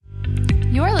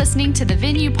You're listening to the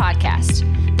Venue Podcast.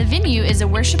 The Venue is a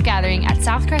worship gathering at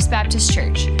Southcrest Baptist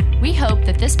Church. We hope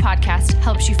that this podcast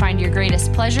helps you find your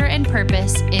greatest pleasure and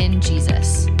purpose in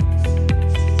Jesus.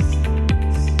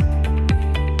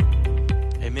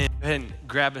 Amen. Go ahead and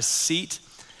grab a seat.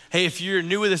 Hey, if you're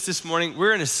new with us this morning,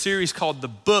 we're in a series called The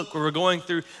Book, where we're going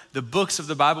through the books of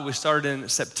the Bible. We started in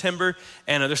September,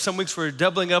 and there's some weeks where we're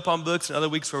doubling up on books and other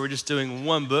weeks where we're just doing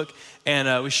one book.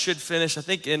 And we should finish, I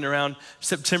think, in around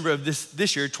September of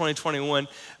this year, 2021.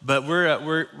 But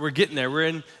we're getting there. We're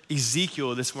in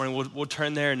Ezekiel this morning. We'll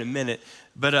turn there in a minute.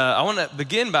 But I want to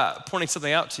begin by pointing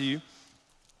something out to you.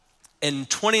 In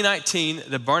 2019,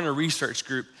 the Barna Research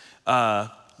Group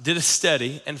did a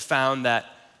study and found that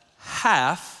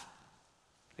half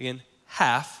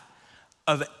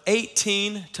of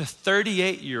 18 to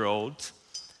 38-year-olds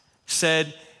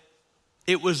said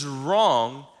it was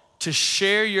wrong to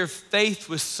share your faith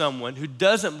with someone who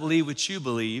doesn't believe what you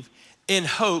believe in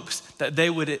hopes that they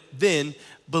would then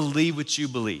believe what you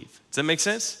believe. Does that make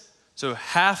sense? So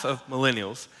half of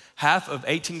millennials, half of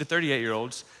 18 to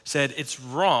 38-year-olds said it's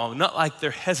wrong, not like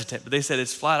they're hesitant, but they said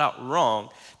it's flat out wrong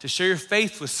to share your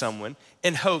faith with someone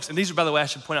in hopes, and these are, by the way, I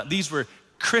should point out, these were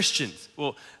Christians,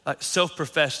 like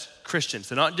self-professed Christians.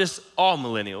 So not just all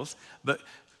millennials, but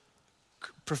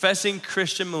professing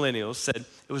Christian millennials said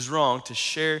it was wrong to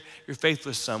share your faith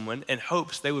with someone in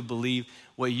hopes they would believe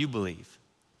what you believe.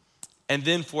 And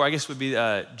then for, I guess would be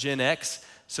Gen X,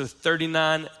 so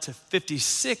 39 to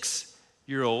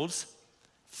 56-year-olds,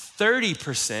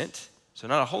 30%, so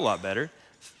not a whole lot better,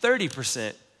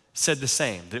 30% said the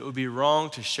same, that it would be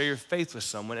wrong to share your faith with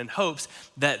someone in hopes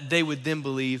that they would then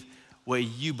believe what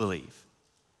you believe.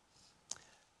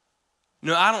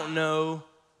 I don't know,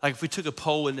 like if we took a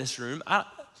poll in this room,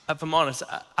 if I'm honest,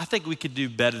 I think we could do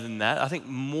better than that. I think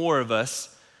more of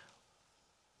us,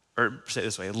 or say it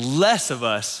this way, less of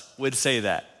us would say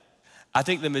that. I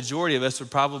think the majority of us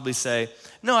would probably say,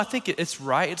 no, I think it's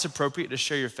right, it's appropriate to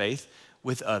share your faith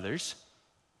with others.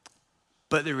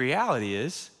 But the reality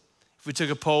is, if we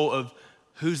took a poll of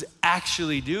who's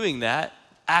actually doing that,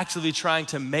 actively trying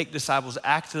to make disciples,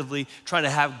 actively trying to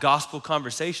have gospel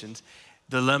conversations,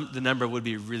 the number would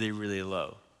be really, really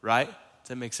low, right? Does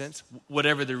that make sense?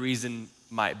 Whatever the reason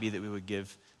might be that we would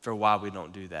give for why we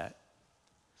don't do that.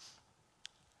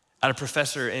 I had a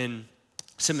professor in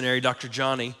seminary, Dr.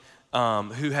 Johnny,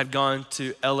 who had gone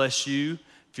to LSU.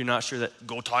 If you're not sure, that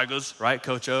go Tigers, right?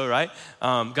 Coach O, right?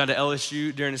 Gone to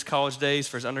LSU during his college days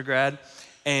for his undergrad,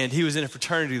 and he was in a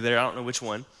fraternity there. I don't know which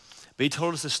one, but he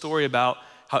told us a story about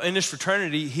how in this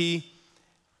fraternity, he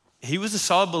was a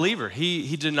solid believer.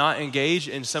 He did not engage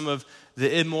in some of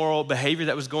the immoral behavior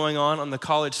that was going on the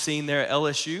college scene there at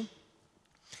LSU.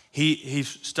 He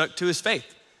stuck to his faith.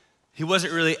 He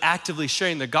wasn't really actively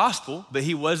sharing the gospel, but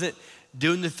he wasn't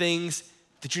doing the things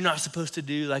that you're not supposed to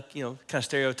do, like, kind of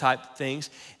stereotype things.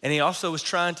 And he also was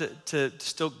trying to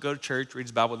still go to church, read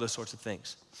his Bible, those sorts of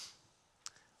things.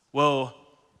 Well,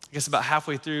 I guess about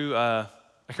halfway through, I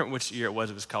can't remember which year it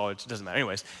was college, it doesn't matter.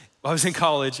 Anyways, while I was in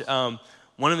college,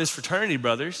 one of his fraternity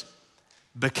brothers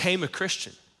became a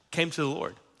Christian, came to the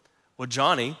Lord. Well,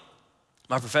 Johnny,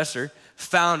 my professor,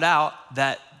 found out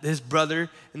that his brother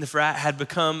in the frat had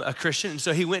become a Christian, and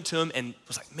so he went to him and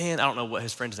was like, man, I don't know what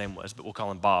his friend's name was, but we'll call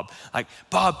him Bob. Like,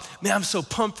 Bob, man, I'm so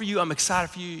pumped for you. I'm excited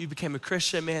for you. You became a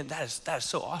Christian, man. That is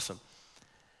so awesome.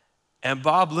 And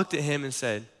Bob looked at him and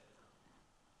said,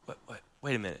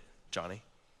 wait a minute, Johnny.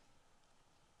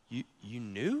 You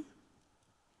knew?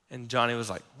 And Johnny was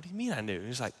like, what do you mean I knew? He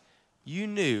was like, you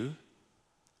knew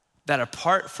that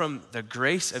apart from the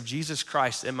grace of Jesus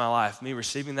Christ in my life, me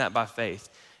receiving that by faith,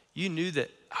 you knew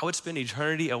that I would spend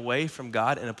eternity away from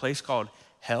God in a place called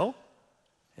hell?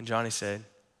 And Johnny said,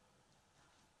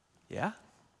 yeah.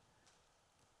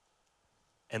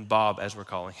 And Bob, as we're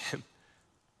calling him,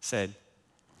 said,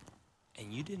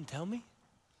 and you didn't tell me?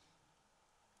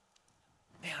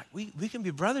 Man, we can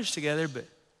be brothers together, but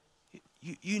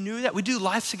you knew that? We do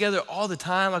life together all the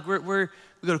time. Like we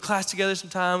go to class together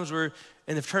sometimes. We're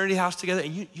in the fraternity house together,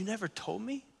 and you never told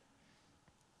me?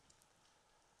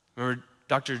 Remember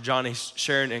Dr. Johnny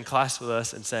sharing in class with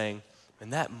us and saying,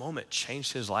 and that moment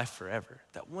changed his life forever.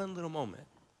 That one little moment.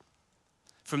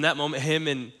 From that moment, him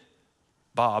and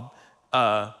Bob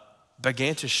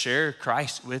began to share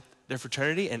Christ with their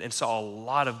fraternity and saw a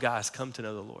lot of guys come to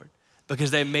know the Lord because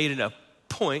they made it a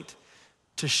point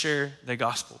to share the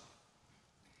gospel.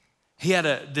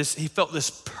 He felt this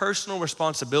personal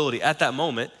responsibility at that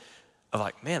moment of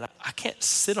like, man, I can't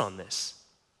sit on this.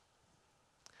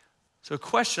 So a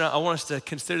question I want us to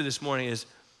consider this morning is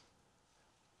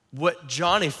what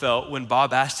Johnny felt when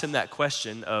Bob asked him that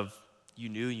question of, you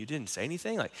knew and you didn't say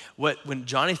anything? Like when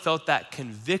Johnny felt that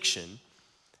conviction,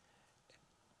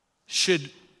 should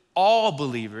all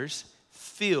believers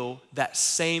feel that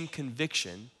same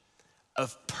conviction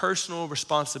of personal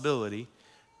responsibility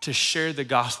to share the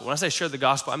gospel? When I say share the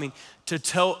gospel, I mean to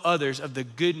tell others of the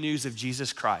good news of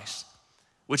Jesus Christ,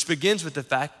 which begins with the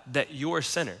fact that you're a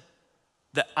sinner,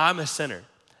 that I'm a sinner,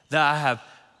 that I have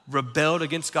rebelled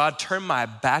against God, turned my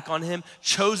back on him,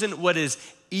 chosen what is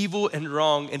evil and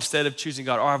wrong instead of choosing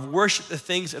God, or I've worshiped the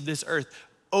things of this earth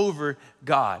over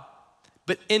God.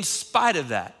 But in spite of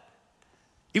that,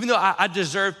 even though I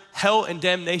deserve hell and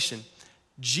damnation,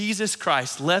 Jesus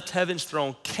Christ left heaven's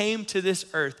throne, came to this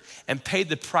earth, and paid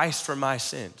the price for my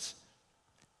sins.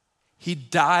 He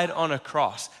died on a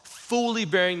cross, fully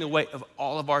bearing the weight of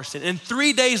all of our sin. And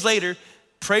 3 days later,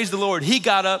 praise the Lord, he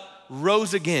got up,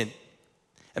 rose again.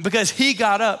 And because he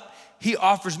got up, he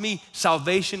offers me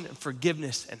salvation and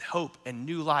forgiveness and hope and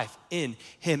new life in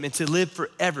him and to live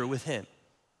forever with him.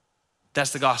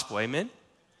 That's the gospel, amen?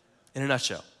 In a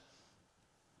nutshell.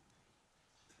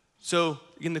 So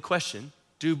again, the question,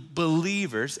 do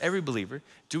believers, every believer,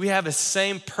 do we have the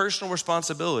same personal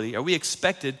responsibility? Are we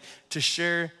expected to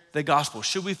share the gospel?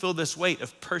 Should we feel this weight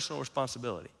of personal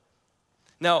responsibility?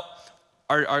 Now,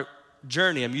 our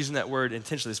journey, I'm using that word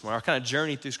intentionally this morning, our kind of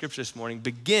journey through scripture this morning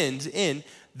begins in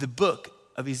the book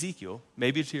of Ezekiel,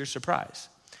 maybe to your surprise.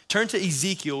 Turn to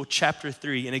Ezekiel chapter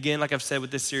 3. And again, like I've said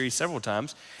with this series several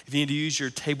times, if you need to use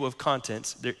your table of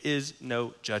contents, there is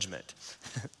no judgment.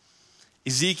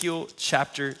 Ezekiel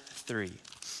chapter 3.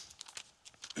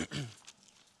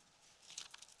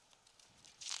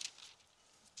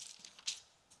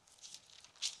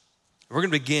 We're going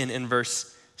to begin in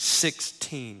verse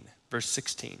 16. Verse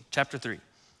 16, chapter 3.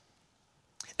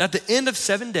 At the end of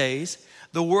 7 days,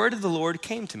 the word of the Lord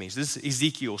came to me. So this is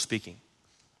Ezekiel speaking.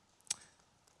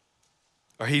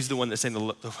 Or he's the one that's saying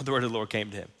the word of the Lord came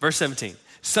to him. Verse 17,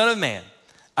 Son of man,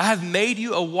 I have made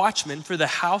you a watchman for the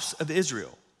house of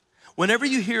Israel. Whenever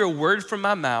you hear a word from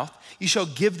my mouth, you shall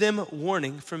give them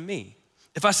warning from me.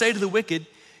 If I say to the wicked,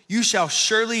 you shall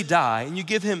surely die, and you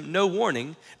give him no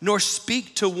warning, nor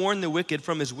speak to warn the wicked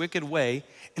from his wicked way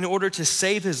in order to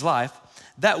save his life,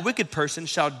 that wicked person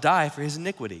shall die for his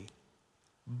iniquity.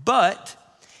 But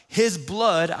his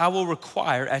blood I will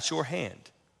require at your hand.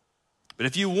 But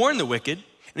if you warn the wicked,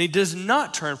 and he does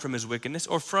not turn from his wickedness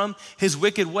or from his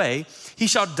wicked way, he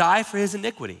shall die for his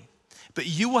iniquity. But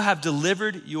you will have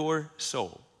delivered your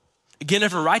soul. Again,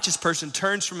 if a righteous person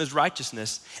turns from his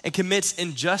righteousness and commits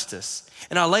injustice,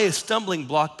 and I lay a stumbling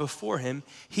block before him,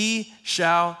 he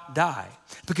shall die,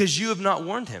 because you have not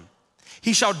warned him.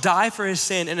 He shall die for his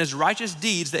sin, and his righteous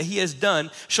deeds that he has done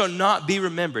shall not be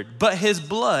remembered. But his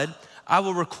blood I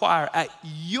will require at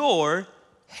your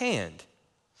hand.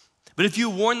 But if you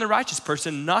warn the righteous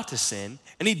person not to sin,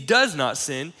 and he does not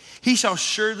sin, he shall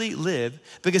surely live,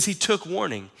 because he took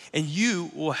warning, and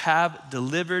you will have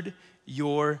delivered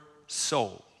your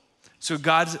soul. So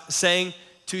God's saying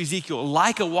to Ezekiel,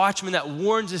 like a watchman that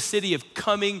warns a city of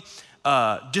coming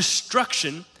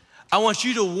destruction, I want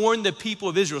you to warn the people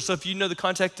of Israel. So if you know the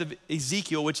context of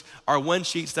Ezekiel, which are one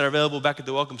sheets that are available back at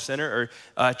the Welcome Center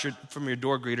or from your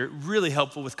door greeter, really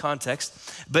helpful with context.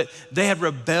 But they had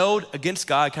rebelled against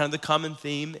God, kind of the common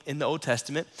theme in the Old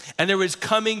Testament, and there was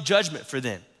coming judgment for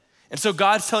them. And so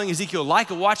God's telling Ezekiel,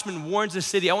 like a watchman warns the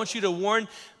city, I want you to warn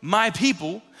my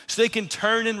people so they can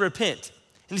turn and repent.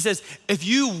 And he says, if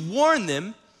you warn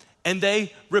them and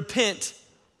they repent,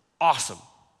 awesome.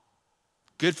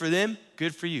 Good for them,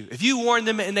 good for you. If you warn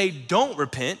them and they don't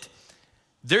repent,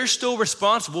 they're still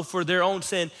responsible for their own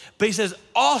sin. But he says,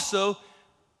 also,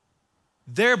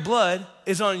 their blood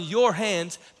is on your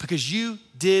hands because you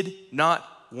did not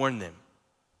warn them.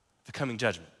 The coming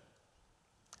judgment.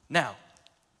 Now,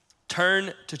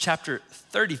 turn to chapter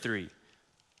 33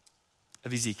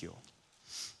 of Ezekiel.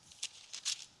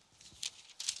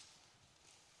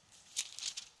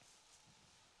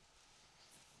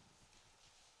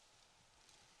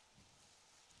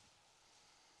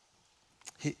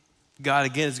 God,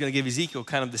 again, is going to give Ezekiel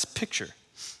kind of this picture,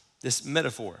 this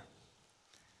metaphor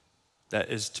that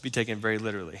is to be taken very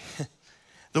literally.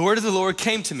 The word of the Lord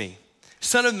came to me.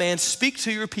 Son of man, speak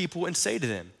to your people and say to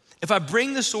them, if I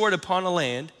bring the sword upon a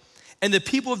land, and the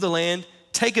people of the land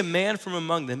take a man from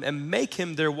among them and make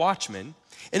him their watchman,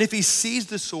 and if he sees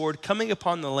the sword coming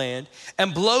upon the land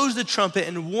and blows the trumpet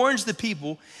and warns the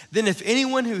people, then if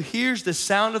anyone who hears the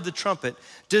sound of the trumpet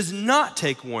does not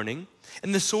take warning,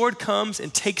 and the sword comes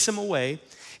and takes him away,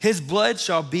 his blood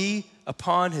shall be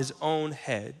upon his own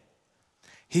head.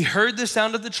 He heard the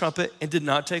sound of the trumpet and did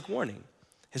not take warning.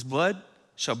 His blood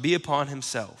shall be upon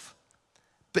himself.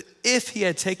 But if he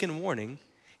had taken warning,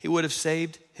 he would have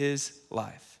saved his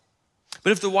life.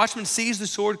 But if the watchman sees the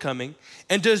sword coming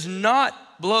and does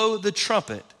not blow the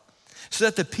trumpet, so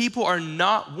that the people are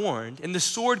not warned, and the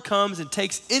sword comes and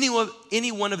takes any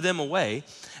one of them away,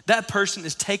 that person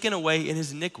is taken away in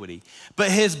his iniquity. But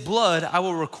his blood I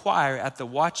will require at the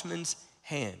watchman's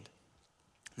hand.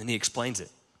 Then he explains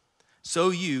it.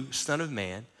 So you, son of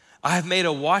man, I have made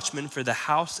a watchman for the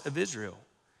house of Israel.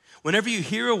 Whenever you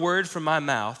hear a word from my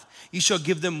mouth, you shall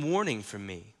give them warning from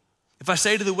me. If I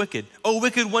say to the wicked, O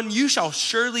wicked one, you shall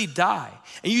surely die,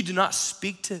 and you do not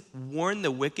speak to warn the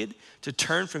wicked to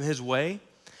turn from his way,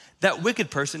 that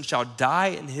wicked person shall die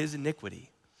in his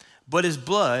iniquity. But his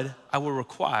blood I will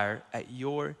require at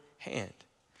your hand.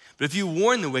 But if you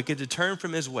warn the wicked to turn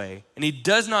from his way, and he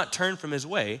does not turn from his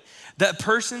way, that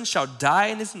person shall die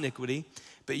in his iniquity,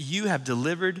 but you have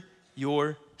delivered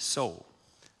your soul.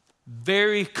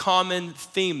 Very common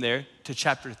theme there to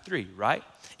chapter 3, right?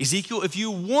 Ezekiel, if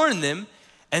you warn them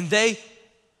and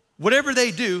whatever they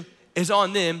do is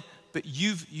on them, but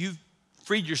you've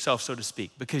freed yourself, so to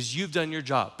speak, because you've done your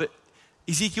job. But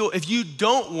Ezekiel, if you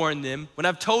don't warn them, when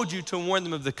I've told you to warn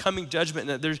them of the coming judgment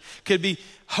and that there could be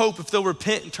hope if they'll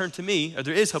repent and turn to me, or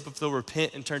there is hope if they'll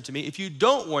repent and turn to me, if you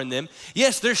don't warn them,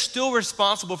 yes, they're still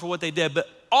responsible for what they did, but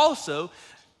also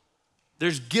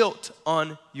there's guilt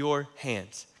on your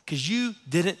hands because you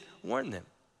didn't warn them.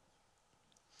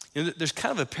 You know, there's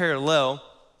kind of a parallel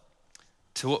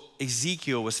to what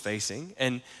Ezekiel was facing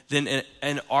and then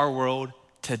in our world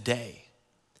today.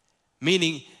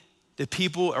 Meaning the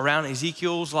people around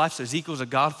Ezekiel's life, so Ezekiel's a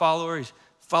God follower, he's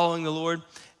following the Lord,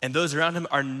 and those around him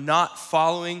are not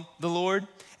following the Lord.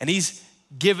 And he's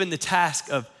given the task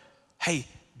of, hey,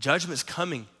 judgment's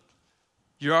coming.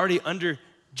 You're already under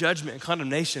judgment and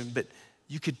condemnation, but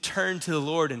you could turn to the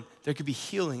Lord and there could be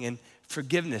healing and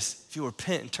forgiveness if you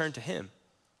repent and turn to him.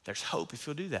 There's hope if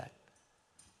you'll do that.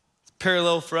 It's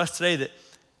parallel for us today that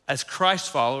as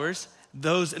Christ followers,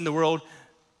 those in the world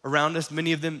around us,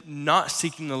 many of them not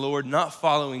seeking the Lord, not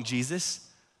following Jesus,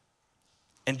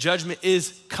 and judgment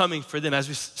is coming for them. As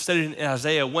we studied in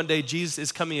Isaiah, one day Jesus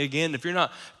is coming again. If you're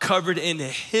not covered in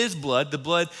his blood, the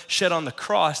blood shed on the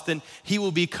cross, then he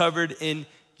will be covered in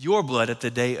your blood at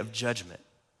the day of judgment,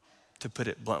 to put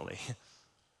it bluntly.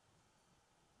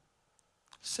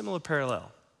 Similar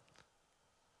parallel.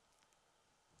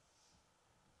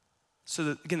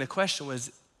 So again, the question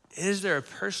was, is there a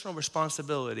personal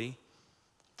responsibility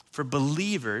for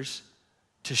believers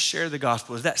to share the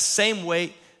gospel? Is that same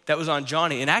weight that was on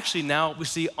Johnny, and actually now we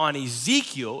see on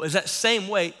Ezekiel, is that same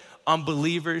weight on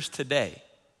believers today?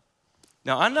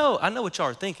 Now, I know what y'all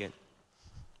are thinking,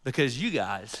 because you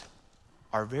guys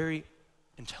are very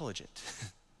intelligent.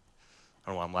 I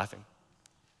don't know why I'm laughing.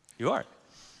 You are.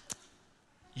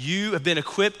 You have been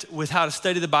equipped with how to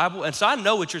study the Bible, and so I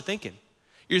know what you're thinking.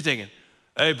 You're thinking,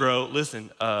 hey, bro, listen,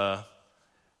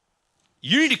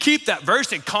 you need to keep that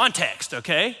verse in context,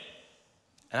 okay?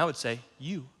 And I would say,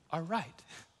 you are right.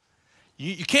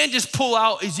 You can't just pull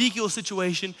out Ezekiel's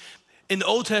situation in the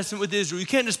Old Testament with Israel. You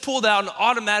can't just pull that out and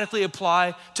automatically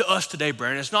apply to us today,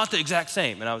 Brandon. It's not the exact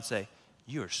same. And I would say,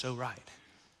 you are so right.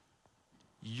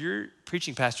 Your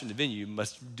preaching pastor in the venue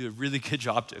must do a really good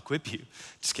job to equip you.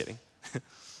 Just kidding.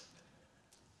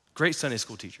 Great Sunday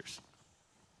school teachers.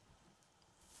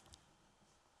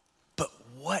 But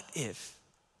what if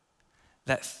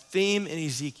that theme in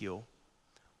Ezekiel,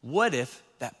 what if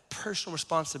that personal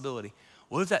responsibility,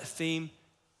 what if that theme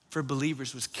for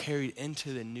believers was carried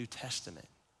into the New Testament?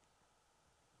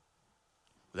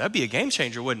 Well, that'd be a game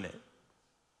changer, wouldn't it?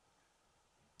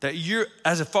 That you're,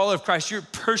 as a follower of Christ, you're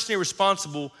personally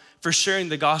responsible for sharing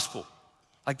the gospel.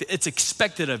 Like it's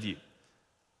expected of you.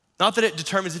 Not that it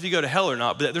determines if you go to hell or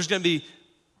not, but there's going to be,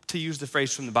 to use the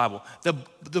phrase from the Bible,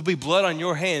 there'll be blood on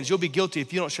your hands. You'll be guilty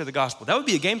if you don't share the gospel. That would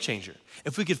be a game changer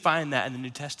if we could find that in the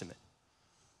New Testament.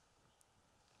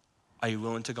 Are you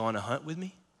willing to go on a hunt with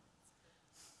me?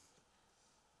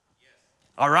 Yes.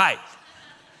 All right.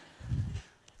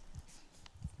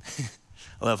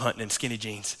 I love hunting in skinny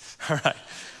jeans. All right.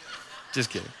 Just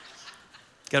kidding.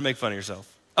 Gotta make fun of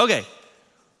yourself. Okay,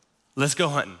 let's go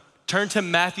hunting. Turn to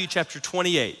Matthew chapter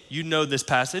 28. You know this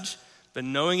passage, but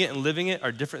knowing it and living it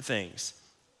are different things.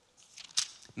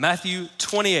 Matthew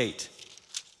 28.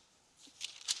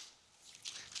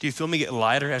 Do you feel me get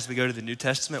lighter as we go to the New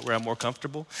Testament where I'm more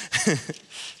comfortable?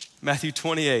 Matthew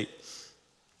 28.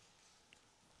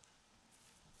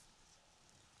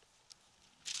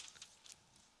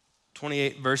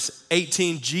 Verse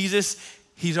 18, Jesus,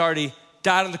 he's already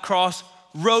died on the cross,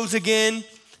 rose again,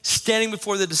 standing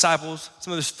before the disciples.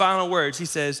 Some of his final words, it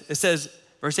says,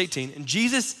 verse 18, and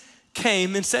Jesus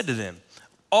came and said to them,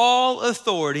 all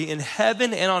authority in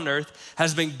heaven and on earth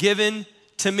has been given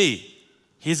to me.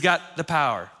 He's got the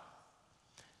power.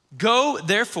 Go,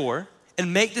 therefore,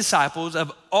 and make disciples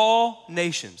of all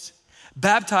nations,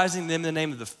 baptizing them in the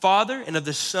name of the Father and of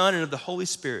the Son and of the Holy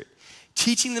Spirit,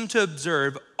 teaching them to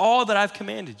observe all that I've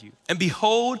commanded you. And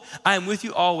behold, I am with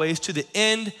you always to the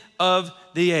end of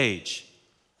the age.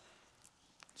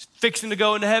 He's fixing to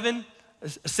go into heaven,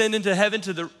 ascend into heaven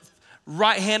to the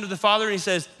right hand of the Father, and he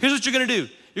says, here's what you're gonna do.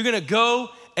 You're gonna go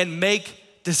and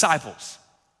make disciples.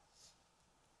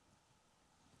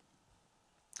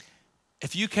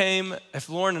 If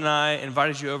Lauren and I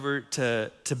invited you over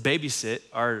to babysit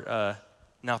our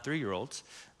now 3-year-olds,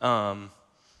 and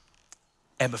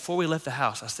before we left the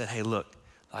house, I said, hey, look,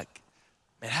 man,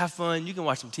 have fun. You can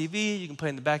watch some TV. You can play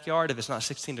in the backyard if it's not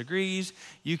 16 degrees.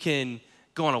 You can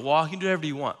go on a walk. You can do whatever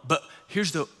you want. But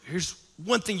here's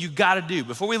one thing you got to do.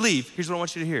 Before we leave, here's what I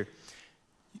want you to hear.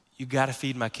 You got to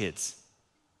feed my kids.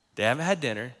 They haven't had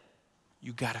dinner.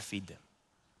 You got to feed them.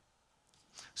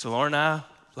 So Lauren and I,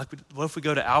 what if we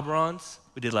go to Alberon's?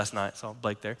 We did last night, saw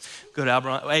Blake there. Go to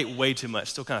Alberon. I ate way too much.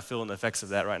 Still kind of feeling the effects of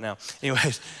that right now.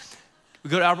 Anyways, we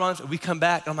go to Alberon's, and we come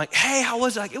back, and I'm like, hey, how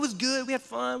was it? It was good. We had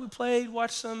fun. We played,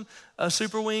 watched some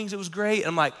Super Wings. It was great. And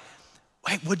I'm like,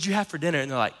 wait, what'd you have for dinner? And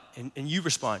they're like, and you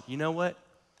respond, you know what?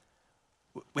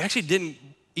 We actually didn't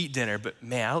eat dinner, but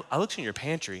man, I looked in your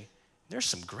pantry. There's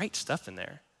some great stuff in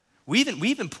there. We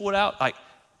even pulled out,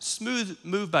 smooth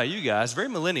move by you guys, very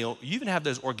millennial. You even have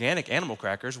those organic animal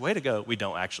crackers. Way to go. We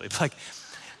don't actually.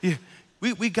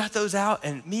 We got those out,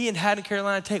 and me and Haddon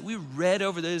Carolina Tate, we read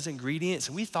over those ingredients,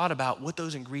 and we thought about what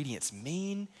those ingredients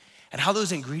mean and how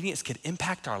those ingredients could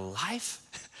impact our life.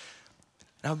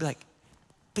 And I would be like,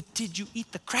 but did you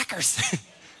eat the crackers?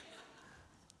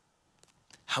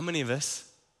 How many of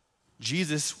us,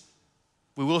 Jesus,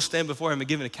 we will stand before him and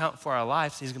give an account for our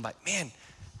lives. He's gonna be like, man,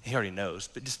 he already knows,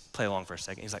 but just play along for a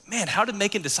second. He's like, man, how did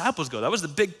making disciples go? That was the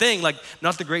big thing,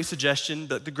 not the great suggestion,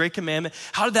 but the great commandment.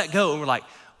 How did that go? And we're like,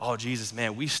 oh, Jesus,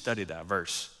 man, we studied that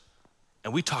verse.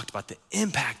 And we talked about the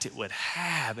impact it would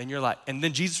have. And you're like, and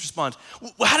then Jesus responds,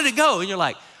 well, how did it go? And you're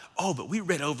like, oh, but we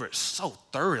read over it so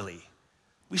thoroughly.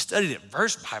 We studied it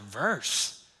verse by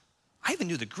verse. I even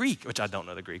knew the Greek, which I don't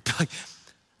know the Greek.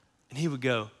 And he would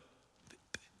go,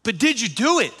 but did you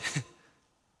do it?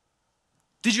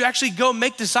 Did you actually go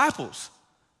make disciples?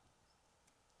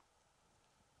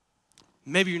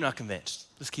 Maybe you're not convinced.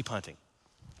 Let's keep hunting.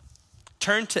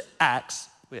 Turn to Acts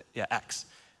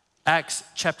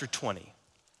chapter 20.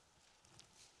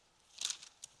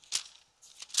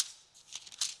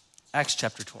 Acts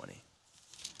chapter 20.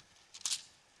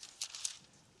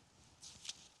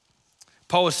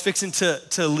 Paul was fixing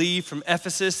to leave from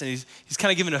Ephesus, and he's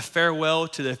kind of giving a farewell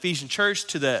to the Ephesian church,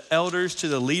 to the elders, to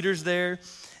the leaders there,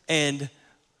 and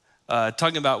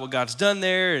talking about what God's done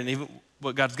there and even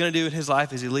what God's going to do in his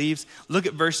life as he leaves. Look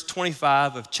at verse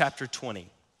 25 of chapter 20.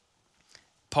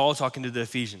 Paul talking to the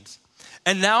Ephesians.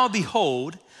 And now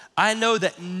behold, I know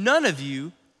that none of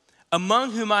you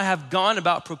among whom I have gone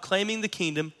about proclaiming the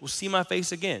kingdom will see my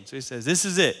face again. So he says, this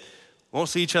is it. Won't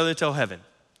see each other until heaven.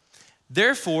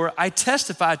 Therefore, I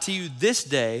testify to you this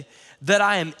day that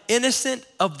I am innocent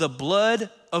of the blood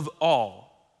of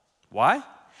all. Why?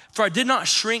 For I did not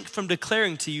shrink from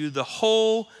declaring to you the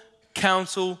whole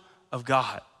counsel of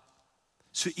God.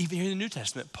 So even here in the New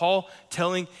Testament, Paul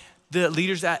telling the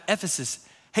leaders at Ephesus,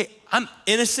 hey, I'm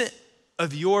innocent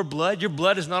of your blood. Your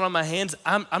blood is not on my hands.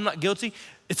 I'm not guilty.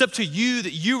 It's up to you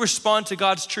that you respond to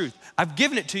God's truth. I've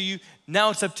given it to you.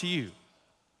 Now it's up to you.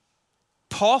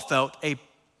 Paul felt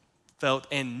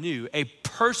and knew a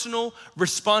personal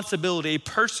responsibility, a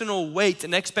personal weight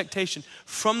and expectation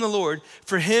from the Lord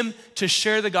for him to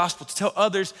share the gospel, to tell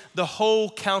others the whole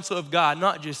counsel of God,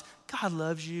 not just God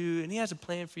loves you and he has a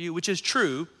plan for you, which is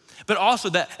true, but also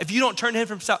that if you don't turn to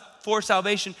him for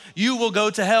salvation, you will go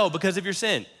to hell because of your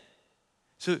sin.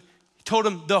 So he told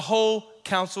him the whole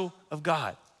counsel of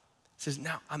God. He says,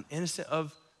 now I'm innocent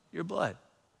of your blood.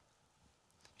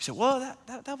 You say, well,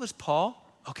 that was Paul.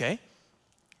 Okay.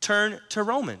 Turn to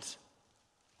Romans.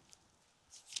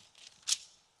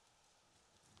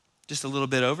 Just a little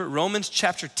bit over. Romans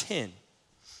chapter 10.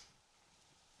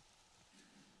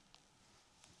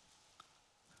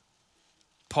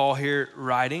 Paul here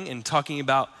writing and talking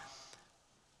about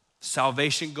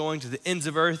salvation going to the ends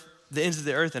of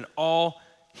the earth, and all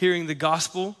hearing the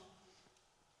gospel.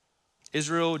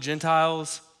 Israel,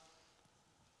 Gentiles.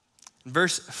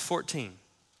 Verse 14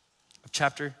 of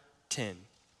chapter 10.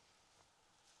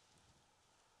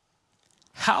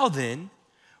 How then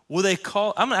will they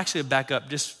call? I'm actually going to back up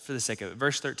just for the sake of it.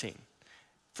 Verse 13.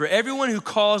 For everyone who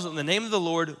calls on the name of the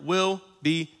Lord will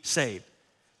be saved.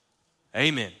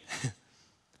 Amen.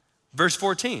 Verse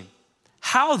 14,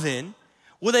 how then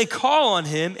will they call on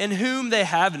him in whom they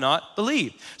have not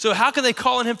believed? So how can they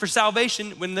call on him for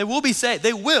salvation when they will be saved?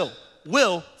 They will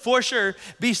for sure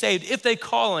be saved if they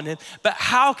call on him. But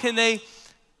how can they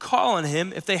call on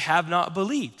him if they have not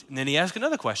believed? And then he asks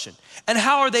another question. And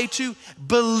how are they to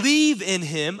believe in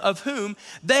him of whom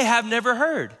they have never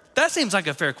heard? That seems like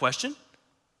a fair question.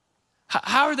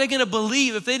 How are they going to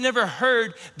believe if they never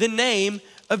heard the name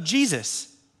of Jesus?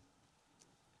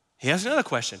 He has another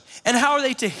question. And how are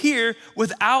they to hear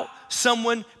without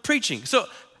someone preaching? So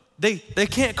they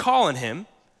can't call on him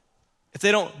if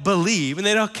they don't believe, and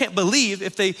they can't believe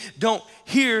if they don't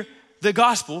hear the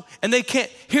gospel, and they can't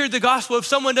hear the gospel if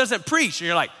someone doesn't preach. And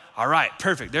you're like, all right,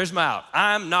 perfect, there's my out.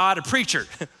 I'm not a preacher.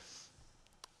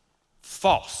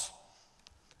 False.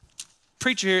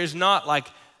 Preacher here is not like,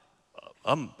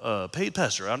 I'm a paid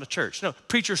pastor out of church. No,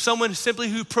 preacher is someone simply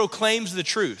who proclaims the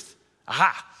truth.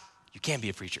 Aha, you can be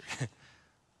a preacher.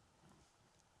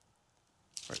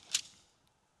 Right.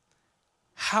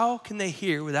 How can they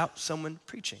hear without someone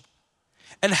preaching?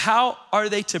 And how are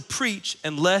they to preach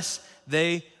unless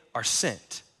they are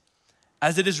sent?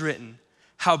 As it is written,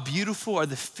 how beautiful are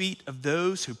the feet of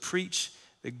those who preach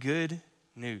the good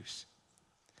news.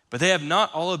 But they have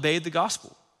not all obeyed the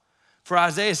gospel. For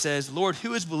Isaiah says, Lord,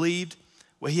 who has believed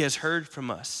what he has heard from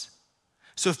us?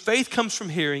 So faith comes from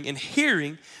hearing, and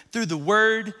hearing through the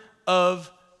word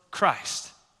of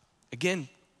Christ. Again,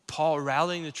 Paul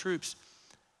rallying the troops.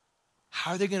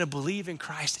 How are they going to believe in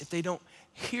Christ if they don't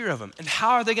hear of him? And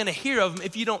how are they going to hear of him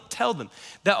if you don't tell them?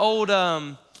 That old,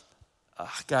 now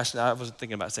I wasn't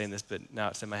thinking about saying this, but now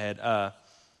it's in my head.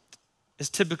 It's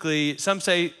typically, some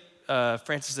say,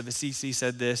 Francis of Assisi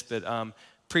said this, but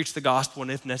preach the gospel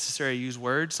and if necessary, use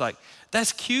words. Like,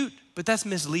 that's cute, but that's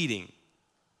misleading.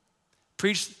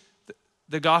 Preaching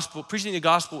the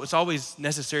gospel, it's always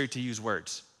necessary to use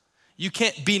words. You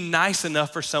can't be nice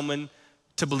enough for someone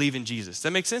to believe in Jesus. Does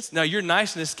that make sense? Now, your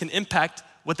niceness can impact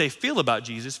what they feel about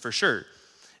Jesus for sure.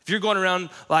 If you're going around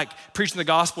like preaching the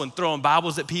gospel and throwing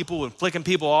Bibles at people and flicking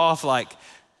people off, like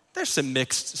there's some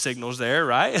mixed signals there,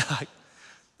 right? Like,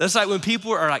 that's like when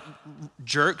people are like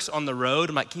jerks on the road.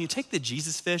 I'm like, can you take the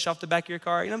Jesus fish off the back of your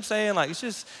car? You know what I'm saying? Like,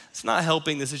 it's not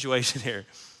helping the situation here.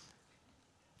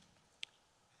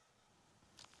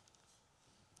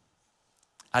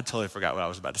 I totally forgot what I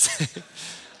was about to say.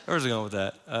 Where was I going with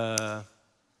that?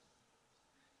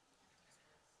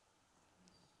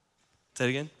 Say it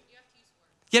again?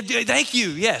 Thank you.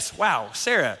 Yes. Wow.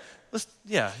 Sarah,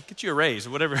 get you a raise or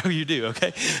whatever you do,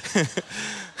 okay?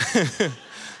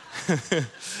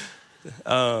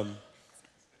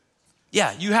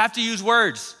 You have to use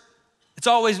words. It's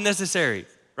always necessary,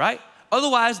 right?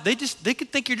 Otherwise, they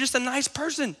could think you're just a nice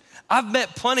person. I've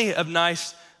met plenty of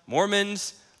nice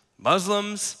Mormons,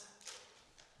 Muslims,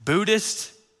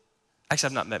 Buddhists. Actually,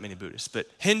 I've not met many Buddhists, but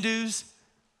Hindus.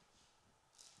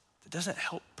 It doesn't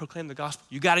help proclaim the gospel.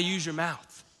 You got to use your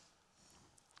mouth.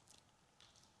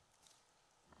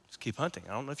 Just keep hunting.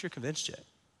 I don't know if you're convinced yet.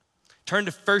 Turn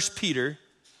to 1 Peter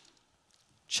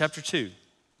chapter 2,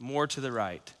 more to the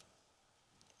right.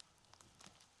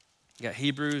 You got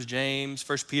Hebrews, James,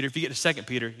 1 Peter. If you get to 2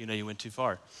 Peter, you know you went too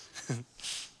far.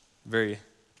 Very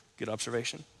good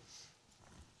observation.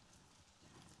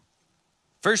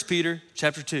 1 Peter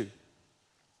chapter 2,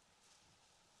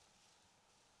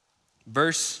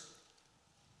 verse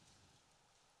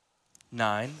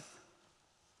 9.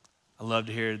 I love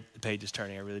to hear the pages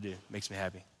turning, I really do. It makes me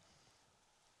happy.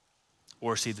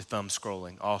 Or see the thumb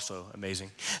scrolling, also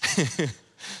amazing.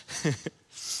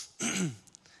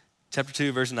 Chapter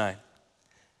 2, verse 9.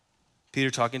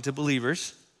 Peter talking to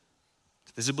believers.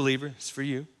 This is a believer, it's for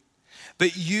you.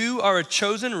 But you are a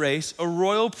chosen race, a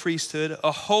royal priesthood,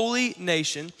 a holy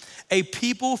nation, a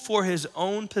people for his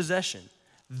own possession.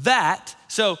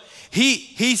 So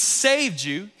he saved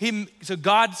you. So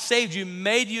God saved you,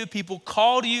 made you a people,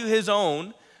 called you his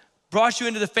own, brought you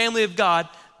into the family of God,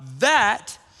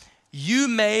 that you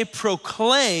may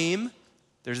proclaim,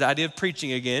 there's the idea of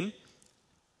preaching again,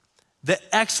 the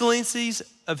excellencies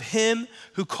of him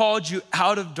who called you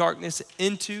out of darkness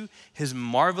into his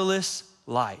marvelous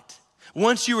light.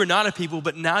 Once you were not a people,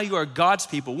 but now you are God's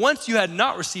people. Once you had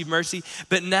not received mercy,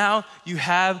 but now you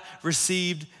have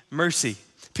received mercy.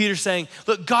 Peter's saying,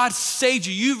 look, God saved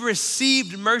you. You've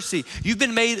received mercy. You've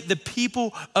been made the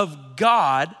people of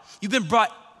God. You've been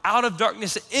brought out of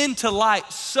darkness into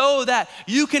light so that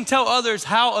you can tell others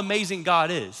how amazing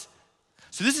God is.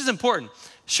 So this is important.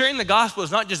 Sharing the gospel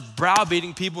is not just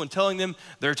browbeating people and telling them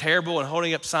they're terrible and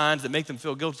holding up signs that make them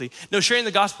feel guilty. No, sharing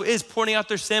the gospel is pointing out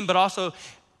their sin, but also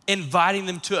inviting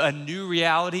them to a new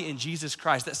reality in Jesus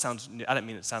Christ. That sounds, I didn't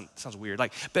mean it sounds weird.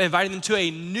 But inviting them to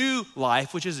a new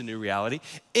life, which is a new reality,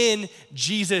 in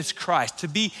Jesus Christ, to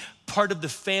be part of the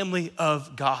family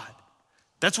of God.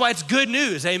 That's why it's good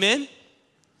news, amen?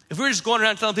 If we're just going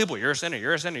around telling people, you're a sinner,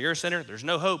 you're a sinner, you're a sinner, there's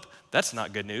no hope, that's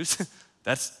not good news.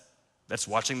 That's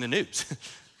watching the news.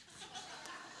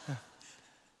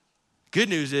 Good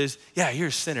news is, yeah, you're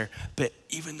a sinner, but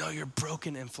even though you're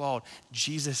broken and flawed,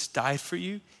 Jesus died for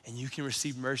you, and you can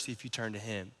receive mercy if you turn to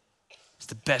him. It's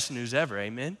the best news ever,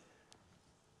 amen?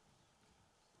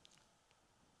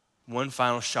 One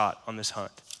final shot on this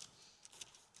hunt.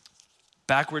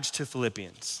 Backwards to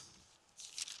Philippians.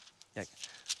 Yeah.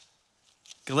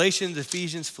 Galatians,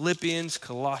 Ephesians, Philippians,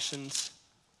 Colossians.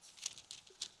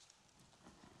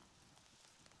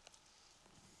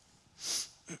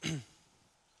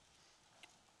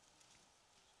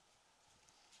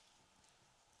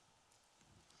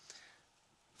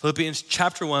 Philippians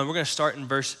chapter 1, we're going to start in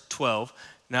verse 12.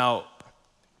 Now,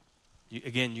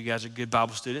 again, you guys are good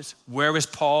Bible students. Where was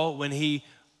Paul when he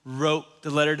wrote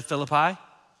the letter to Philippi?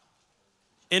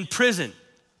 In prison.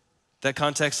 That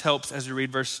context helps as we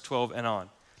read verse 12 and on.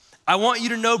 I want you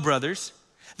to know, brothers,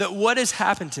 that what has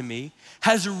happened to me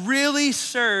has really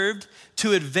served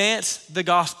to advance the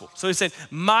gospel. So he said,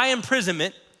 my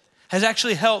imprisonment has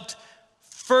actually helped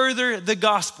further the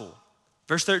gospel.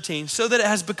 Verse 13, so that it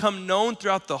has become known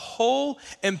throughout the whole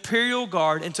imperial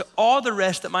guard and to all the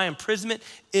rest that my imprisonment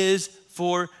is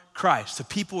for Christ. So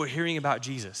people are hearing about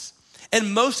Jesus.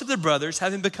 And most of the brothers,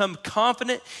 having become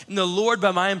confident in the Lord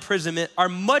by my imprisonment, are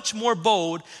much more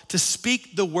bold to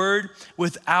speak the word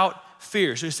without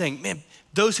fear. So he's saying, man,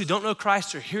 those who don't know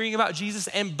Christ are hearing about Jesus,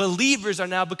 and believers are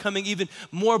now becoming even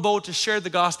more bold to share the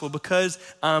gospel because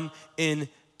I'm in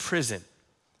prison.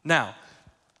 Now,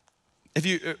 if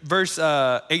you, verse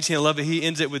 18, I love it. He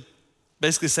ends it with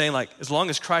basically saying, like, as long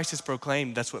as Christ is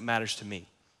proclaimed, that's what matters to me.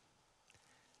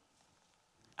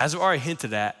 As I've already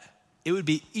hinted at, it would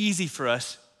be easy for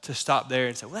us to stop there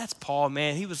and say, well, that's Paul,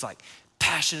 man. He was like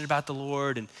passionate about the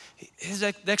Lord, and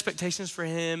the expectations for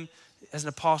him as an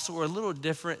apostle were a little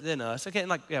different than us. Okay,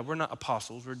 like, yeah, we're not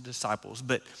apostles, we're disciples.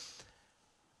 But if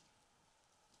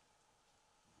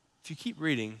you keep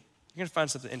reading, you're going to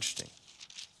find something interesting.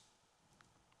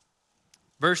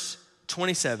 Verse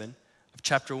 27 of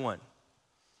chapter 1.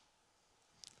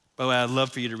 By the way, I'd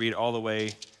love for you to read all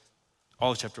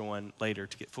of chapter 1 later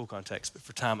to get full context, but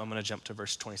for time, I'm going to jump to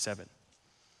verse 27.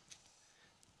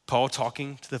 Paul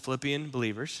talking to the Philippian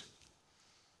believers.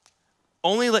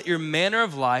 Only let your manner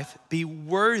of life be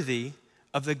worthy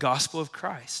of the gospel of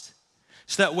Christ,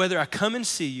 so that whether I come and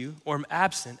see you or am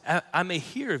absent, I may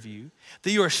hear of you, that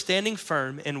you are standing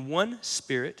firm in one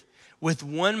spirit, with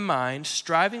one mind,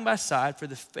 striving by side for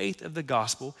the faith of the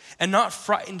gospel, and not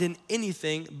frightened in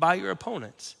anything by your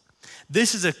opponents.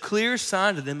 This is a clear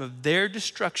sign to them of their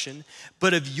destruction,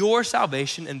 but of your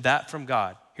salvation, and that from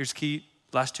God. Here's key,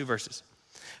 last two verses.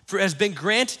 For it has been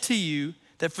granted to you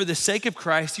that for the sake of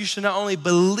Christ, you should not only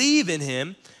believe in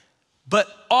him, but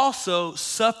also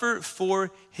suffer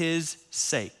for his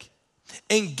sake.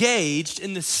 Engaged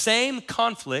in the same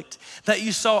conflict that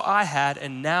you saw I had,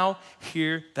 and now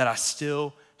hear that I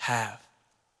still have.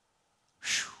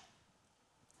 Whew.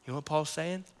 You know what Paul's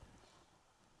saying?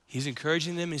 He's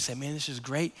encouraging them and he's saying, man, this is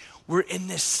great. We're in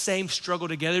this same struggle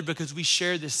together because we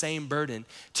share the same burden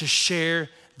to share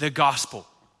the gospel.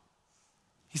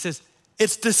 He says,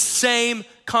 it's the same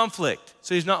conflict.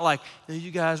 So he's not like, no,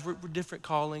 you guys, we're different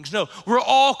callings. No, we're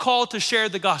all called to share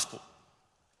the gospel.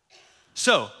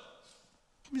 So,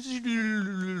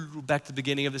 back to the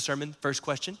beginning of the sermon, first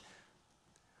question.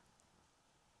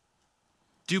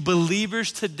 Do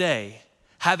believers today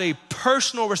have a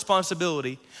personal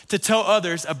responsibility to tell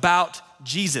others about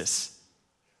Jesus?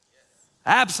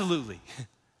 Absolutely.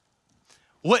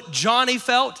 What Johnny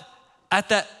felt at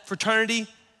that fraternity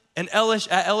at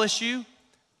LSU,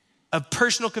 a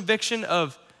personal conviction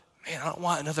of, man, I don't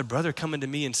want another brother coming to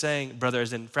me and saying, brother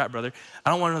as in frat brother, I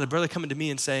don't want another brother coming to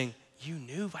me and saying, you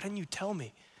knew, why didn't you tell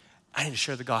me? I need to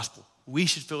share the gospel. We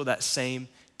should feel that same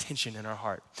tension in our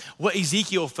heart. What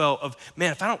Ezekiel felt of,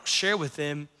 man, if I don't share with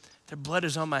them, their blood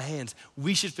is on my hands.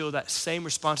 We should feel that same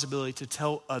responsibility to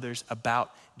tell others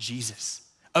about Jesus,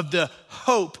 of the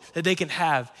hope that they can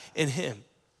have in him.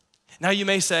 Now you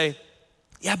may say,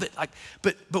 yeah, but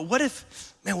what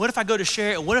if I go to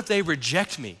share it and what if they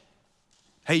reject me?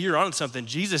 Hey, you're on something.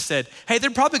 Jesus said, hey,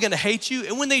 they're probably gonna hate you.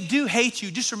 And when they do hate you,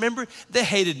 just remember they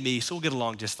hated me, so we'll get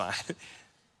along just fine.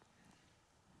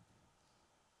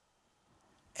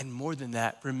 And more than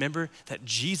that, remember that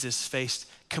Jesus faced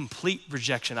complete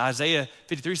rejection. Isaiah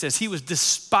 53 says he was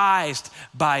despised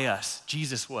by us.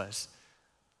 Jesus was.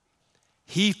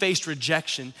 He faced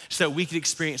rejection so that we could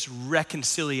experience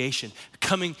reconciliation,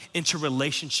 coming into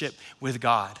relationship with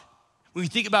God. When you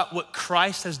think about what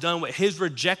Christ has done, what his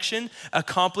rejection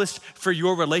accomplished for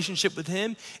your relationship with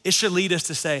him, it should lead us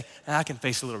to say, I can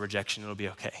face a little rejection, it'll be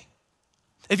okay.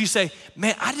 If you say,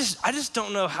 man, I just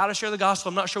don't know how to share the gospel,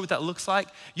 I'm not sure what that looks like.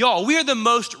 Y'all, we are the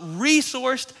most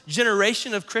resourced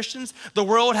generation of Christians the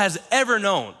world has ever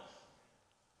known.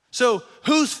 So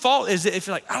whose fault is it if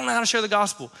you're like, I don't know how to share the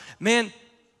gospel? Man,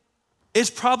 it's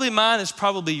probably mine, it's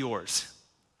probably yours.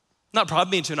 Not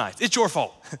probably being too nice, it's your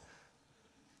fault.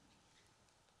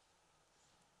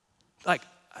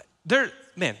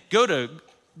 Go to,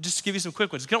 just to give you some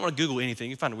quick ones. You don't want to Google anything,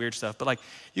 you find weird stuff, but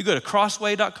you go to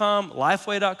crossway.com,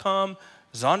 lifeway.com,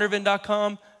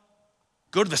 zondervan.com,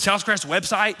 go to the Southcrest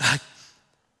website.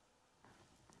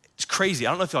 It's crazy.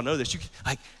 I don't know if y'all know this.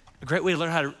 A great way to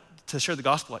learn how to share the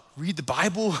gospel, read the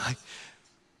Bible.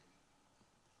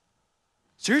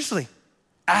 Seriously,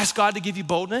 ask God to give you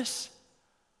boldness.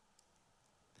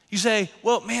 You say,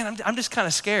 well, man, I'm just kind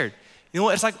of scared. You know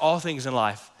what? It's like all things in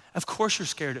life. Of course you're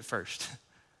scared at first.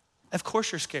 Of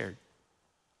course you're scared.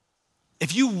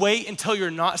 If you wait until you're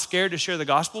not scared to share the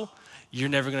gospel, you're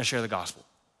never gonna share the gospel.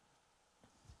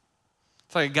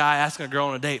 It's like a guy asking a girl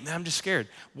on a date, man, I'm just scared.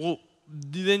 Well,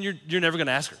 then you're never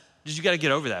gonna ask her. You gotta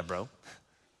get over that, bro.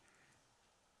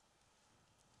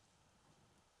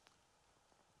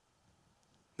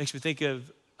 Makes me think of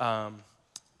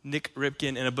Nick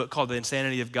Ripken in a book called The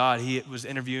Insanity of God. He was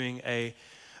interviewing a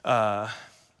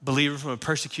believer from a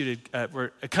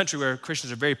country where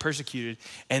Christians are very persecuted,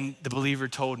 and the believer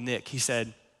told Nick, he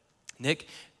said, Nick,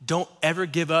 don't ever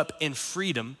give up in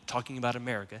freedom, talking about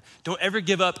America, don't ever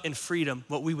give up in freedom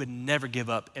what we would never give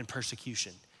up in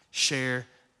persecution. Share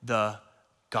the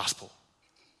gospel.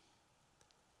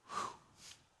 Whew.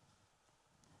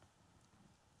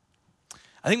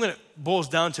 I think when it boils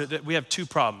down to it, we have two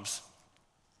problems.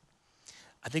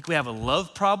 I think we have a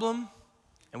love problem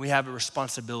and we have a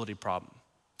responsibility problem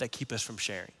that keep us from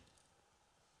sharing.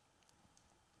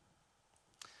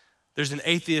 There's an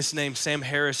atheist named Sam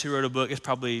Harris who wrote a book, it's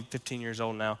probably 15 years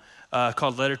old now,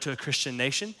 called Letter to a Christian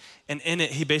Nation. And in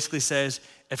it, he basically says,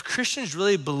 if Christians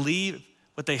really believe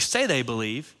what they say they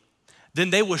believe, then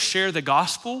they will share the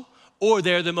gospel, or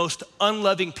they're the most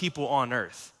unloving people on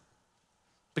earth.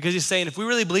 Because he's saying, if we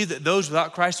really believe that those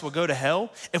without Christ will go to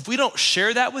hell, if we don't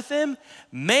share that with them,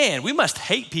 man, we must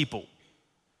hate people,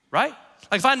 right?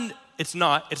 It's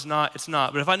not,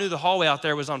 but if I knew the hallway out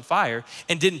there was on fire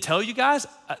and didn't tell you guys,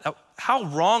 how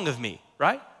wrong of me,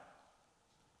 right?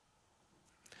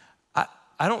 I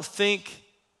don't think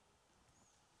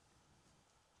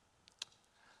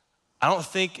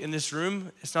in this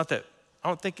room, I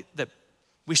don't think that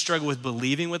we struggle with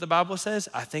believing what the Bible says.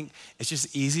 I think it's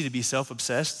just easy to be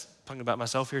self-obsessed, I'm talking about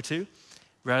myself here too,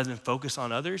 rather than focus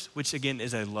on others, which again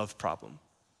is a love problem,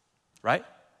 right?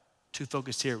 Too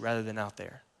focused here rather than out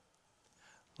there.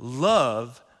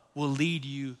 Love will lead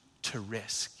you to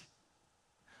risk.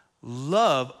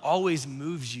 Love always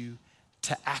moves you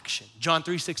to action. John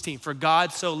 3:16, for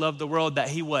God so loved the world that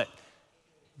he what?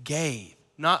 Gave.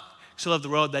 Not so loved the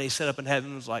world that he set up in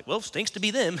heaven and was like, well, stinks to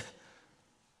be them.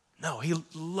 No, he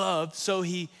loved, so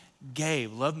he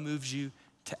gave. Love moves you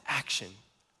to action.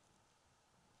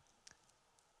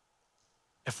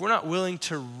 If we're not willing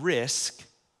to risk,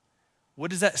 what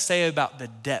does that say about the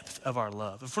depth of our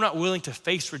love? If we're not willing to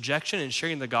face rejection and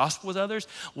sharing the gospel with others,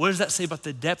 what does that say about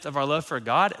the depth of our love for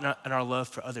God and our love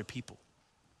for other people?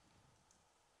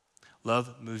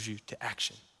 Love moves you to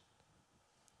action,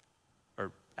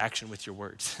 or action with your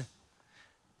words.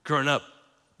 Growing up,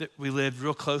 we lived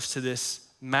real close to this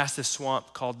massive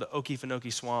swamp called the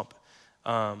Okefenokee Swamp.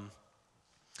 And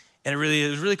it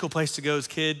was a really cool place to go as a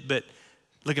kid, but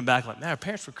looking back, man, our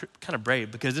parents were kind of brave,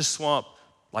 because this swamp,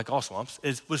 like all swamps,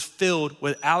 was filled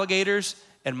with alligators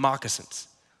and moccasins.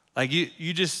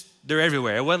 They're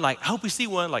everywhere. It wasn't like, I hope we see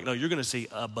one. No, you're gonna see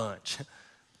a bunch.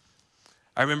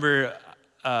 I remember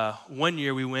one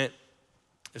year we went,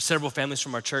 there's several families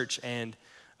from our church, and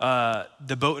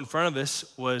the boat in front of us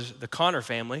was the Connor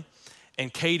family,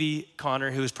 and Katie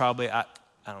Connor, who was probably, I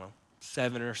don't know,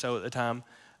 7 or so at the time,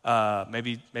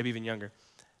 maybe even younger,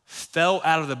 fell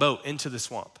out of the boat into the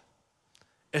swamp.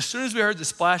 As soon as we heard the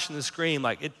splash and the scream,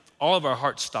 all of our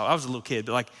hearts stopped. I was a little kid,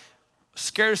 but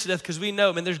scared us to death, because we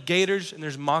know, there's gators and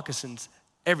there's moccasins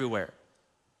everywhere.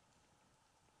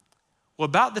 Well,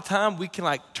 about the time we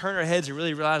can turn our heads and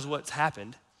really realize what's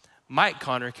happened, Mike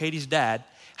Connor, Katie's dad,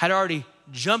 had already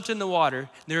jumped in the water. And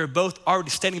they were both already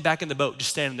standing back in the boat,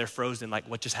 just standing there frozen, like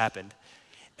what just happened.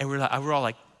 And we're all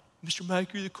like, Mr.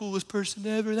 Mike, you're the coolest person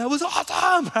ever. That was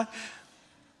awesome. Right?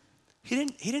 He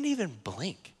didn't even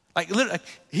blink. Like literally,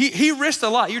 he risked a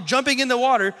lot. You're jumping in the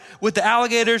water with the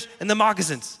alligators and the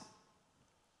moccasins.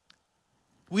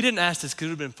 We didn't ask this because it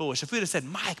would have been foolish. If we would have said,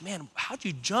 Mike, man, how'd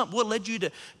you jump? What led you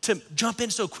to jump in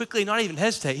so quickly and not even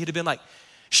hesitate? He'd have been like,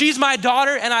 she's my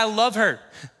daughter and I love her.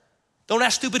 Don't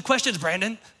ask stupid questions,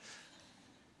 Brandon.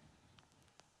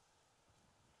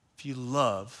 If you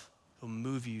love, it'll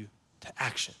move you to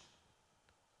action.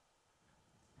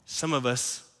 Some of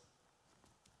us,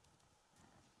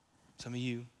 some of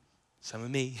you, some of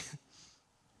me,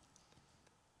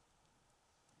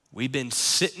 we've been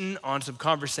sitting on some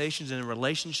conversations and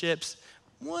relationships.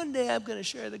 One day I'm going to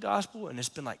share the gospel, and it's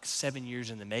been like 7 years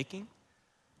in the making.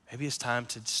 Maybe it's time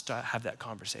to start have that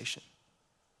conversation.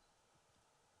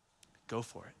 Go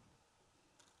for it.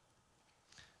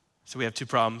 So we have two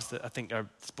problems that I think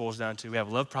this boils down to. We have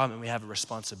a love problem and we have a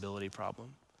responsibility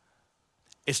problem.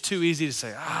 It's too easy to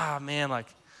say, man, like,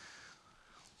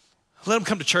 let them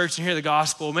come to church and hear the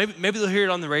gospel. Maybe they'll hear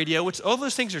it on the radio, which all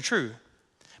those things are true.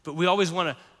 But we always want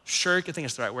to shirk, I think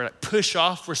it's the right word, like push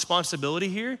off responsibility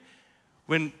here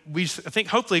when we, I think,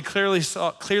 hopefully clearly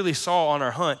saw on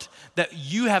our hunt that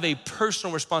you have a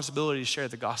personal responsibility to share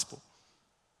the gospel.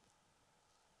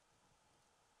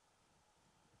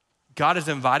 God is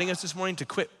inviting us this morning to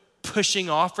quit pushing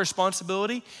off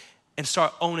responsibility and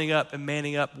start owning up and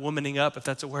manning up, womaning up, if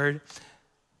that's a word,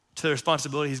 to the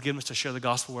responsibility he's given us to share the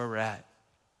gospel where we're at.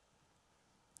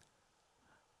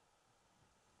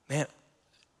 Man,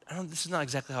 this is not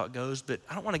exactly how it goes, but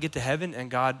I don't want to get to heaven and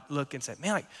God look and say,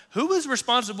 man, like, who was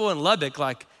responsible in Lubbock?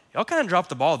 Like, y'all kind of dropped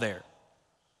the ball there.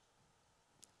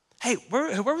 Hey,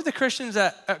 where were the Christians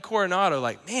at Coronado?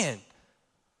 Like, man,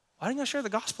 why didn't y'all share the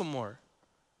gospel more?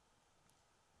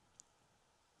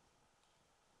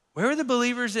 Where were the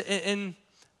believers in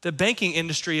the banking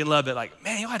industry in Lubbock? Like,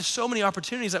 man, you had so many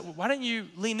opportunities. Like, why didn't you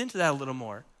lean into that a little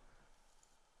more?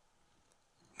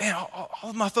 Man, all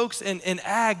of my folks in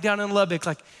ag down in Lubbock,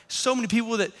 like so many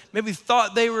people that maybe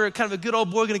thought they were kind of a good old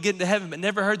boy going to get into heaven, but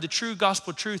never heard the true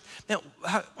gospel truth. Man,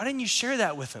 why didn't you share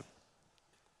that with them?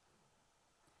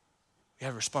 We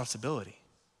have a responsibility.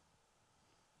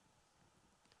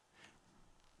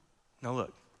 Now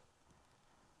look,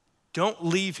 don't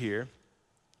leave here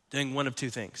doing one of two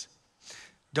things.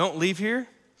 Don't leave here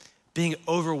being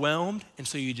overwhelmed and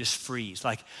so you just freeze.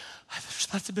 Like, I have a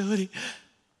responsibility.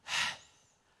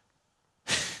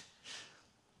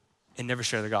 And never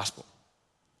share the gospel.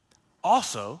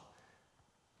 Also,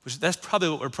 which that's probably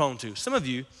what we're prone to. Some of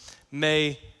you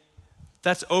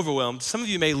that's overwhelmed. Some of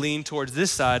you may lean towards this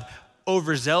side,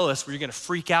 overzealous, where you're gonna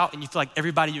freak out and you feel like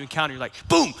everybody you encounter, you're like,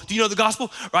 boom, do you know the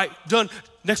gospel? Right, done,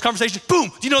 next conversation,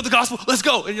 boom, do you know the gospel? Let's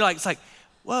go. And you're like, it's like,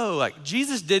 whoa, like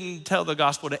Jesus didn't tell the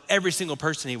gospel to every single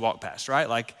person he walked past, right?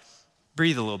 Like,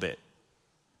 breathe a little bit.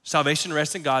 Salvation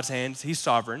rests in God's hands. He's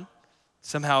sovereign.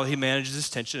 Somehow he manages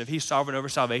this tension of he's sovereign over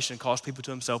salvation and calls people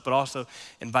to himself, but also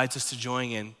invites us to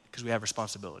join in because we have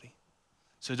responsibility.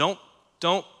 So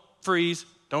don't freeze,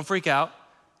 don't freak out.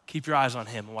 Keep your eyes on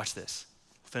him and watch this.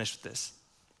 We'll finish with this.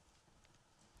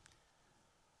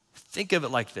 Think of it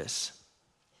like this.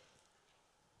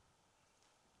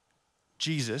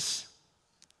 Jesus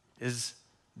is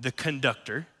the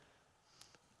conductor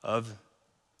of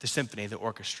the symphony, the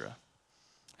orchestra.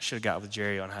 I should have got with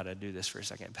Jerry on how to do this for a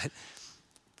second, but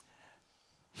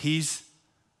he's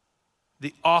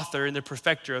the author and the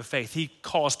perfecter of faith. He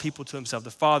calls people to himself.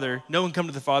 The Father, no one come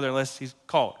to the Father unless he's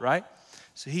called, right?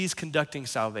 So he's conducting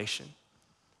salvation.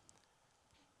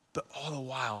 But all the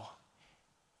while,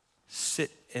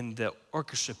 sit in the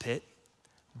orchestra pit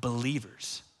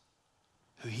believers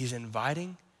who he's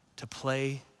inviting to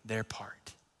play their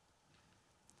part.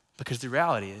 Because the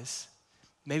reality is,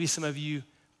 maybe some of you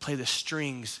play the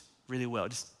strings really well.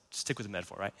 Just stick with the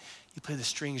metaphor, right? You play the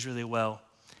strings really well,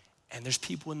 and there's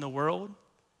people in the world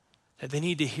that they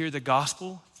need to hear the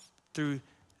gospel through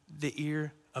the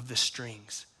ear of the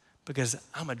strings. Because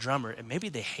I'm a drummer, and maybe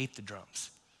they hate the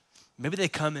drums. Maybe they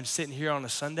come and sit in here on a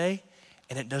Sunday,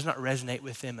 and it does not resonate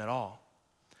with them at all.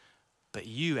 But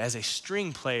you, as a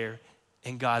string player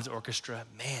in God's orchestra,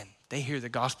 man, they hear the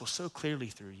gospel so clearly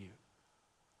through you.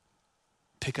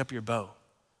 Pick up your bow.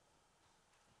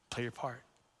 Play your part.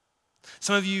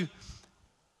 Some of you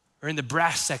are in the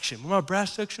brass section. We're my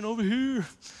brass section over here. And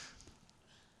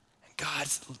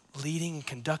God's leading and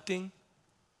conducting.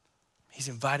 He's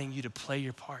inviting you to play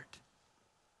your part.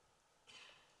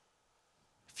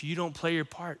 If you don't play your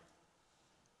part,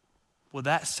 will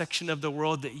that section of the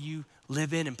world that you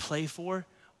live in and play for,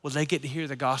 will they get to hear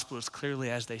the gospel as clearly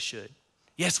as they should.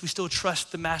 Yes, we still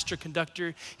trust the master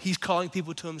conductor. He's calling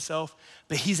people to himself,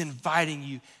 but he's inviting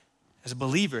you as a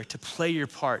believer to play your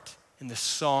part in the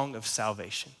song of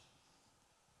salvation.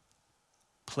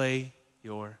 Play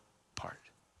your part.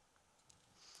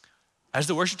 As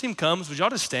the worship team comes, would y'all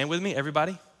just stand with me,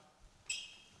 everybody?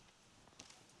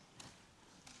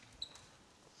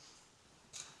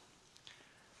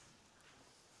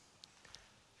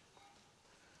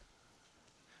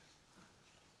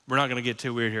 We're not gonna get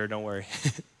too weird here, don't worry.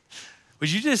 Would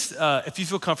you just, if you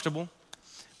feel comfortable,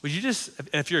 would you just,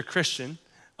 if you're a Christian,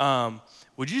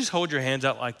 would you just hold your hands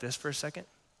out like this for a second?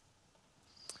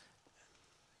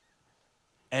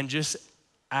 And just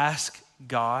ask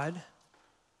God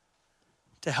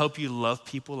to help you love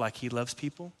people like he loves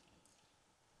people,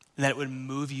 and that it would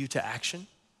move you to action?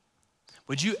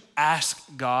 Would you ask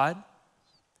God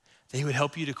that he would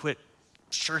help you to quit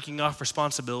shirking off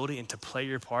responsibility and to play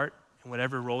your part in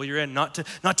whatever role you're in, not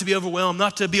to be overwhelmed,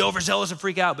 not to be overzealous and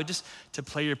freak out, but just to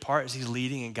play your part as he's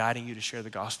leading and guiding you to share the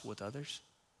gospel with others?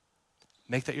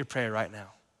 Make that your prayer right now.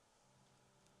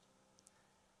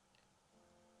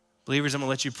 Believers, I'm gonna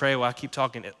let you pray while I keep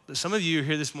talking. Some of you are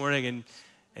here this morning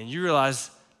and you realize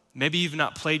maybe you've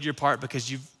not played your part because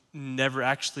you've never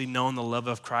actually known the love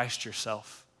of Christ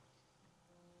yourself.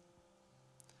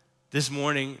 This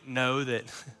morning, know that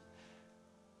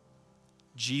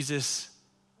Jesus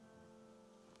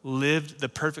lived the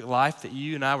perfect life that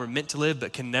you and I were meant to live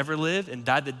but can never live, and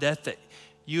died the death that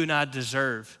you and I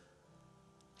deserve.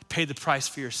 He paid the price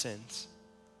for your sins.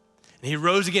 And he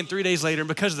rose again 3 days later, and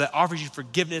because of that offers you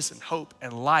forgiveness and hope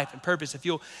and life and purpose. If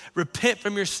you'll repent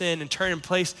from your sin and turn and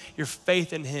place your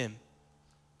faith in him,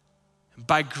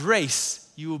 by grace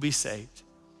you will be saved.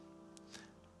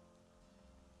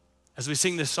 As we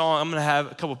sing this song, I'm gonna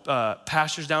have a couple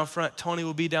pastors down front. Tony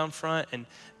will be down front and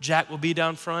Jack will be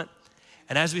down front.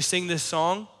 And as we sing this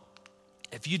song,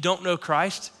 if you don't know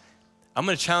Christ, I'm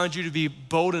gonna challenge you to be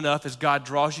bold enough as God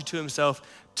draws you to himself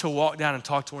to walk down and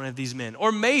talk to one of these men.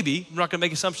 Or maybe, I'm not gonna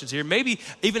make assumptions here, maybe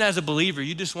even as a believer,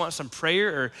 you just want some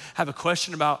prayer or have a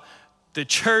question about the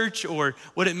church or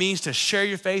what it means to share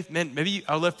your faith. Man, maybe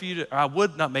I would love for you to, or I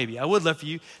would love for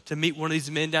you to meet one of these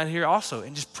men down here also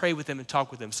and just pray with them and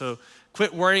talk with them. So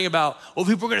quit worrying about what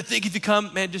people are gonna think if you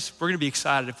come. Man, we're gonna be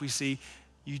excited if we see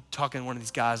you talking to one of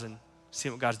these guys and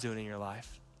seeing what God's doing in your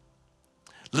life.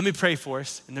 Let me pray for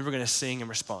us, and then we're gonna sing and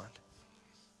respond.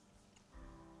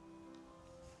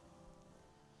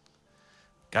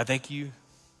 God, thank you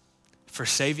for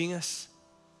saving us.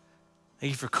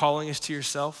 Thank you for calling us to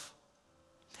yourself.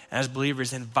 And as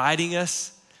believers, inviting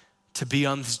us to be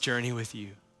on this journey with you,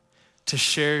 to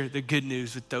share the good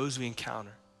news with those we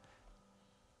encounter,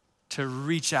 to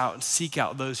reach out and seek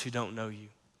out those who don't know you,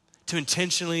 to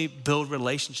intentionally build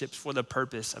relationships for the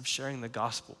purpose of sharing the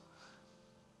gospel.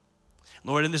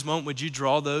 Lord, in this moment, would you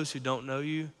draw those who don't know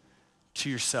you to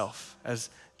yourself? As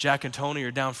Jack and Tony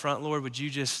are down front, Lord, would you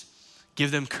just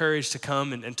give them courage to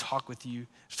come and talk with you,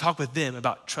 to talk with them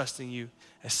about trusting you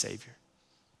as Savior.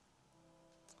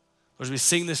 Lord, as we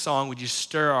sing this song, would you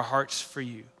stir our hearts for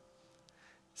you?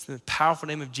 It's in the powerful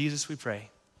name of Jesus we pray.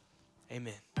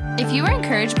 Amen. If you were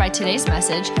encouraged by today's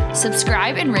message,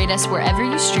 subscribe and rate us wherever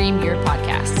you stream your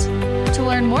podcasts. To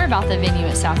learn more about the venue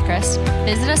at Southcrest,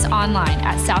 visit us online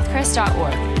at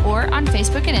southcrest.org or on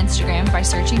Facebook and Instagram by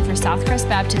searching for Southcrest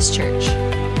Baptist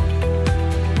Church.